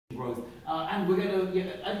growth, and we're going to,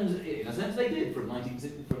 and in a sense they did from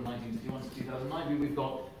 1961 to 2009. We've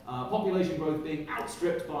got population growth being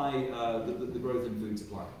outstripped by the growth in food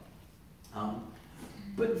supply.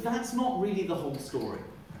 But that's not really the whole story.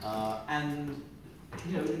 And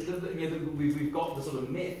you know, we've got the sort of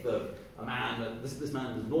myth of a man, this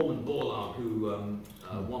man is Norman Borlaug, who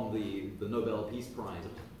won the Nobel Peace Prize,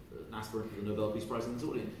 an aspirant for the Nobel Peace Prize in the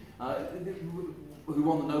Sorting, who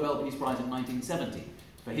won the Nobel Peace Prize in 1970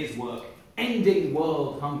 for his work ending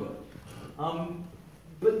world hunger.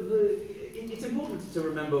 But it's important to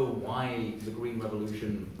remember why the Green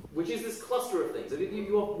Revolution, which is this cluster of things.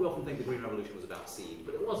 We often think the Green Revolution was about seed,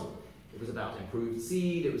 but it wasn't. It was about improved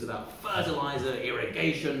seed, it was about fertilizer,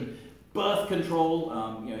 irrigation, birth control.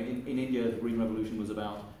 You know, in India, the Green Revolution was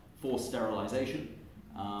about forced sterilization.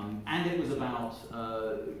 And it was about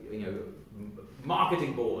you know,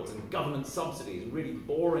 marketing boards and government subsidies, and really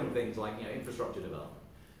boring things like, you know, infrastructure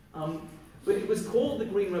development. But it was called the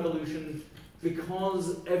Green Revolution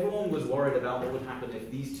because everyone was worried about what would happen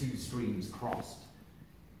if these two streams crossed.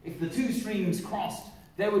 If the two streams crossed,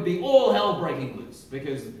 there would be all hell breaking loose,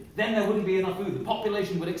 because then there wouldn't be enough food. The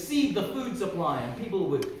population would exceed the food supply, and people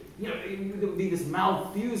would, you know, there would be this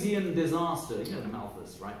Malthusian disaster. You know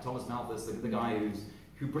Malthus, right? Thomas Malthus, the guy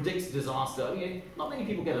who predicts disaster. I mean, not many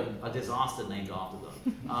people get a disaster named after them.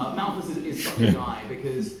 Malthus is such a guy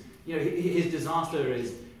because, you know, his disaster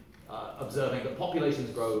is observing that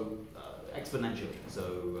populations grow exponentially.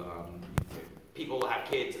 So people have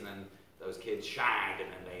kids, and then those kids shag,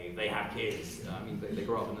 and then they have kids. I mean, they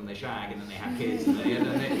grow up and then they shag, and then they have kids,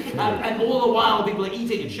 and all the while people are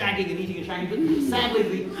eating and shagging and eating and shagging. But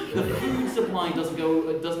sadly, the food supply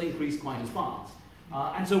doesn't increase quite as fast.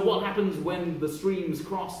 And so what happens when the streams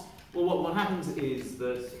cross? Well, what happens is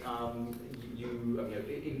that you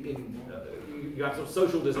have sort of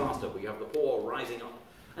social disaster, where you have the poor rising up,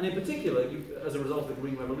 and in particular, as a result of the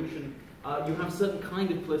Green Revolution, you have a certain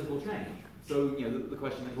kind of political change. So, you know, the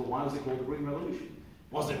question is, well, why was it called the Green Revolution?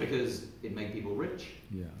 Was it because it made people rich?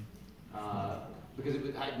 Yeah. Because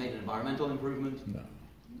it had made an environmental improvement? No.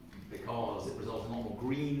 Because it resulted in a lot more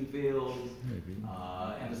green fields? Maybe.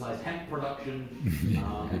 Emphasized hemp production?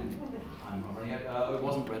 I'm running out. It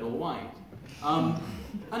wasn't red or white. And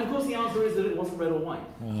of course the answer is that it wasn't red or white.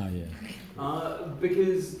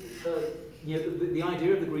 Because you know, the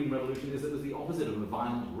idea of the Green Revolution is that it was the opposite of a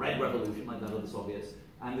violent red revolution like that of the Soviets,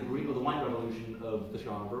 and the green or the white revolution of the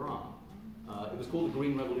Shah of Iran. It was called the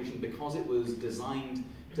Green Revolution because it was designed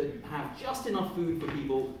to have just enough food for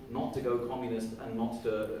people not to go communist and not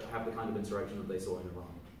to have the kind of insurrection that they saw in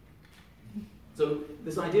Iran. So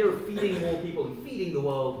this idea of feeding more people and feeding the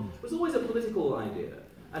world was always a political idea,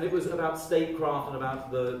 and it was about statecraft and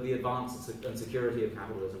about the advance and security of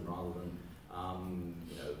capitalism rather than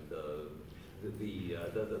you know,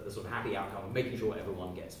 the sort of happy outcome of making sure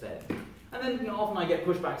everyone gets fed. And then, you know, often I get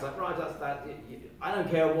pushbacks like, right, that's that. I don't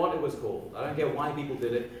care what it was called. I don't care why people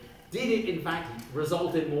did it. Did it, in fact,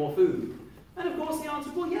 result in more food? And of course, the answer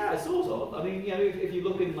is, well, yeah, sort of. I mean, you know, if you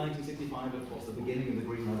look in 1965, of course, the beginning of the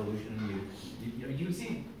Green Revolution, you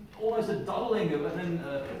see almost a doubling of,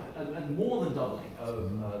 and more than doubling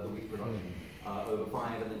of the wheat production over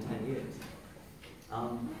 5 and then 10 years.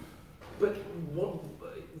 But what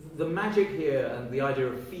the magic here and the idea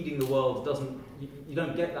of feeding the world you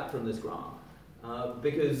don't get that from this graph.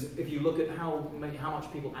 Because if you look at how much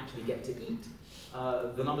people actually get to eat,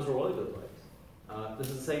 the numbers are all over the place. This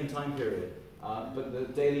is the same time period, but the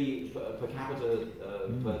daily per capita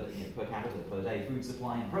per day food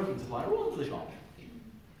supply and protein supply are all over the shop.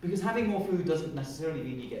 Because having more food doesn't necessarily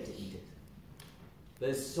mean you get to eat it.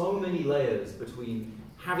 There's so many layers between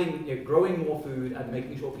having, you know, growing more food and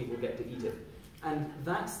making sure people get to eat it. And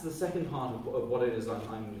that's the second part of what it is I'm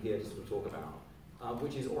here to sort of talk about,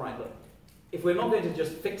 which is, all right, look, if we're not going to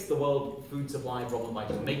just fix the world food supply problem by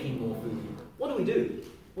just making more food, what do we do?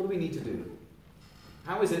 What do we need to do?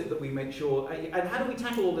 How is it that we make sure, and how do we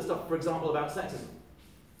tackle all this stuff, for example, about sexism?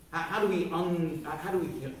 How do we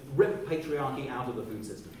rip patriarchy out of the food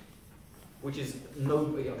system? Which is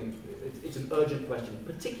it's an urgent question,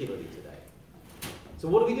 particularly today. So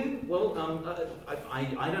what do we do? Well,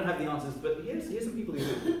 I don't have the answers, but here's some people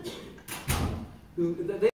who do. They